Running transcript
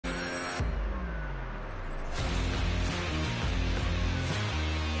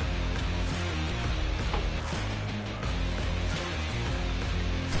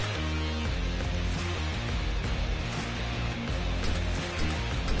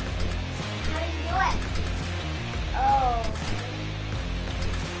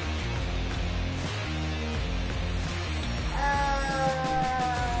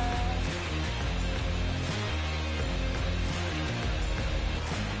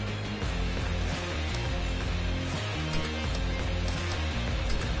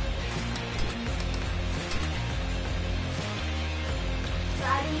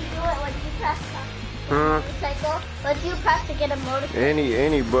get a motorcycle?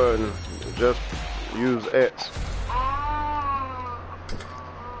 Any button. Just use X.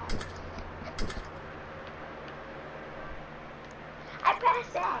 I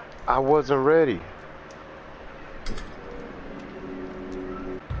pressed that. I wasn't ready.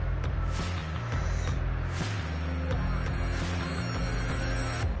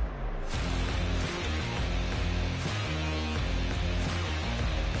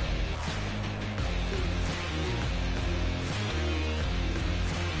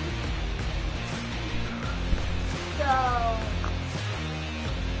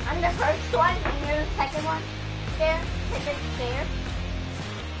 I'm the first one, and you're the second one. There, second square.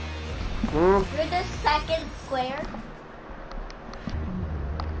 You're the second square.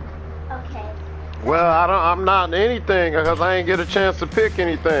 Okay. Well, I'm not anything because I ain't get a chance to pick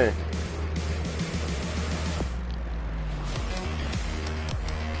anything.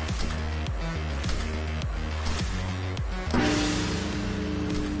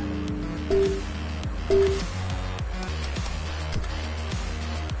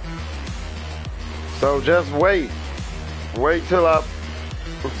 So just wait. Wait till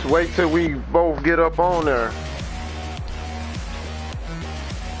we both get up on there.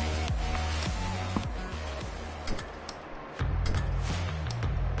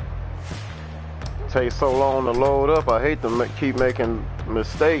 Takes so long to load up. I hate to keep making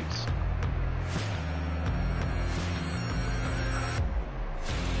mistakes.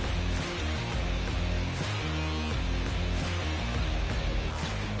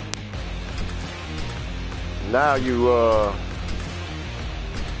 Now you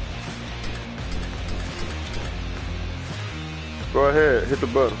go ahead, hit the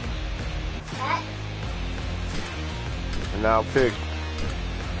button. And now pick.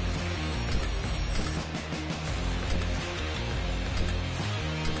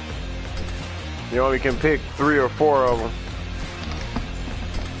 You only can pick 3 or 4 of them.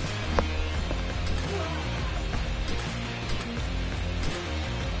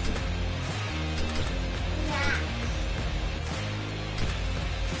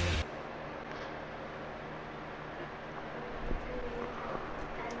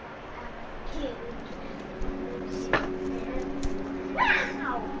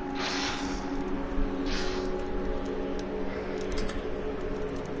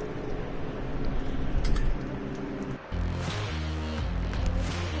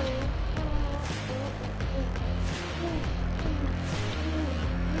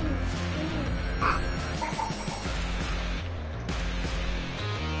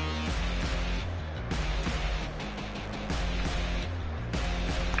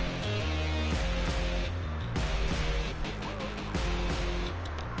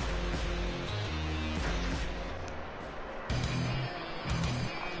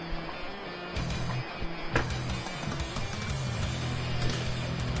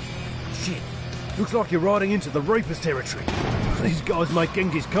 Looks like you're riding into the Reaper's territory. These guys make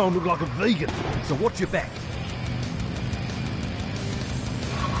Genghis Khan look like a vegan, so watch your back.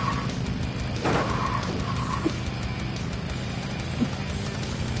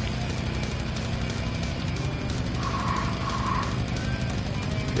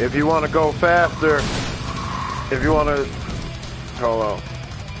 If you want to go faster, hold on.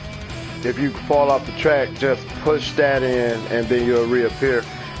 If you fall off the track, just push that in and then you'll reappear.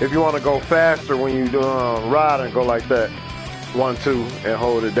 If you want to go faster when you ride and go like that, 1, 2, and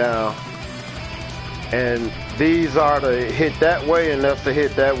hold it down. And these are the hit that way, and that's the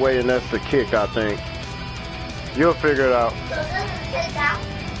hit that way, and that's the kick, I think. You'll figure it out. So this is kick out?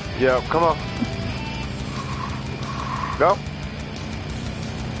 Yep, come on. Go.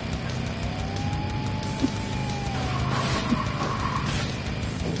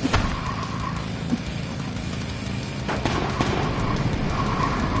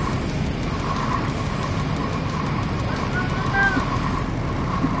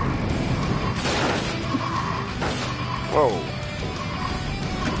 Whoa.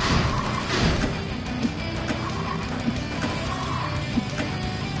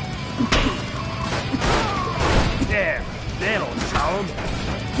 Yeah, that'll show 'em.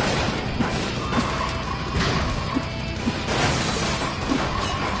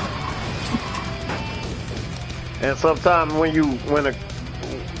 And sometimes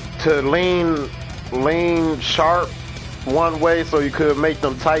to lean sharp one way so you could make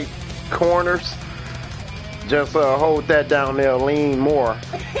them tight corners, just hold that down there, lean more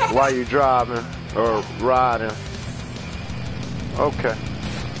while you're driving or riding. Okay.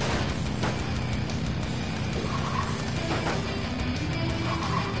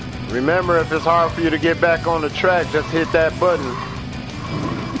 Remember, if it's hard for you to get back on the track, just hit that button.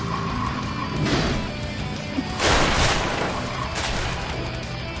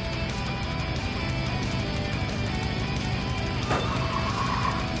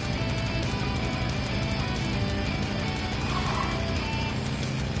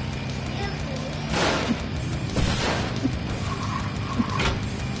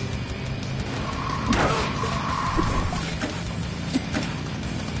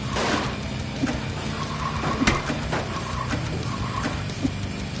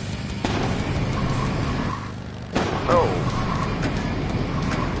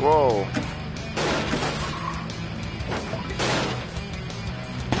 Whoa.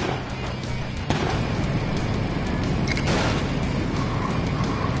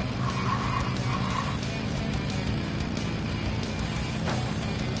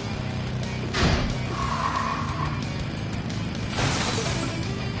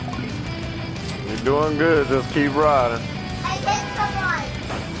 You're doing good. Just keep riding. I hit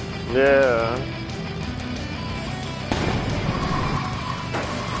someone. Yeah.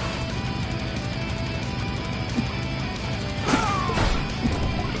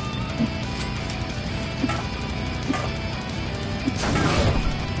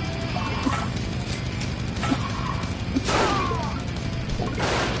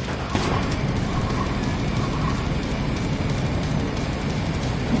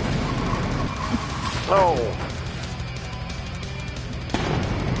 Oh.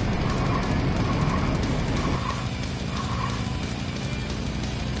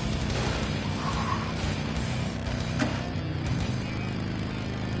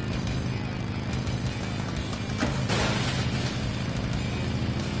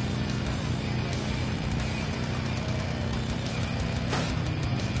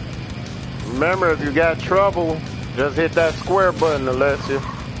 Remember, if you got trouble, just hit that square button, Alessia.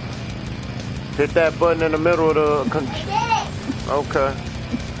 Hit that button in the middle of the... I did it. Okay.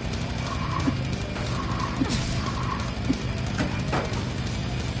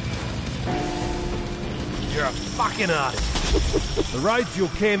 You're a fucking artist. The road's your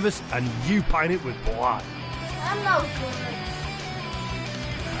canvas and you paint it with blood. I'm no good.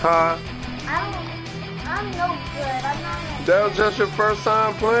 Huh? I'm no good. I'm not. That was just your first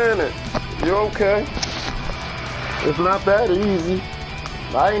time playing it. You okay? It's not that easy.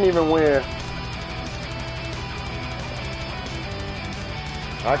 I ain't even win.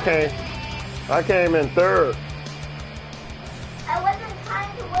 I came in third. I wasn't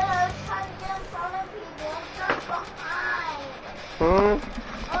trying to win. I was trying to get in front of people. I'm so behind. Hmm?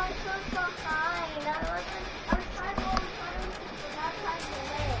 I was so behind. I was trying to go in front of people, not trying to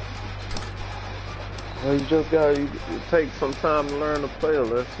win. Well, you just gotta take some time to learn to play,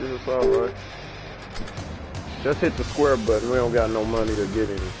 Alessia. It's alright. Just hit the square button. We don't got no money to get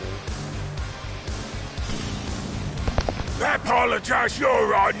anything. That apologize you're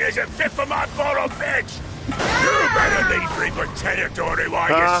riding isn't fit for my bottle, bitch! You better leave Reaper territory while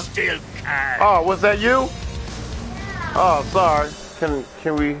you still can! Oh, was that you? Oh, sorry.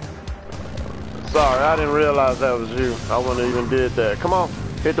 Can we... Sorry, I didn't realize that was you. I wouldn't even did that. Come on,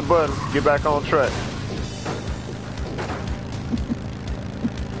 hit the button. Get back on track.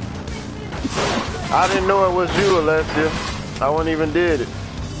 I didn't know it was you, Alessia. I wouldn't even did it.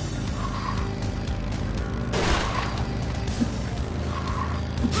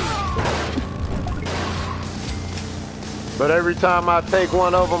 But every time I take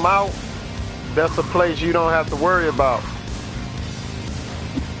one of them out, that's a place you don't have to worry about.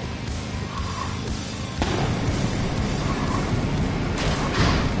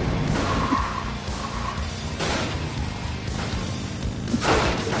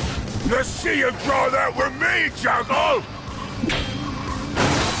 Let's see you draw that with me, Juggle!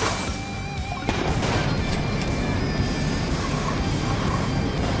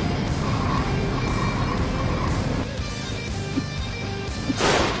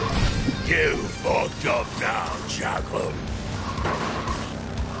 You fucked up now, Juggle.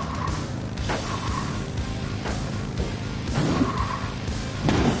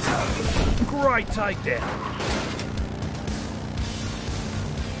 Great takedown.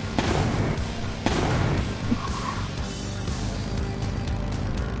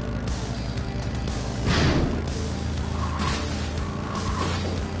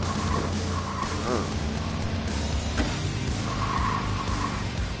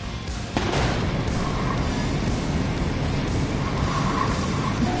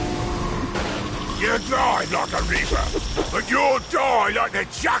 You died like a Reaper, but you'll die like the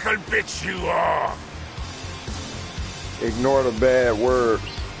jackal bitch you are! Ignore the bad words.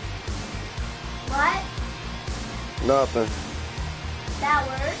 What? Nothing. That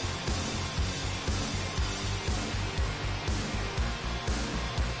word?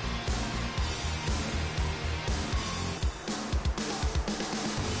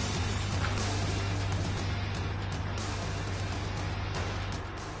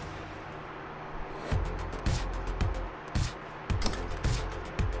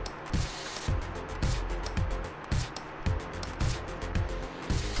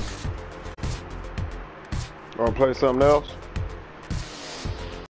 Wanna play something else?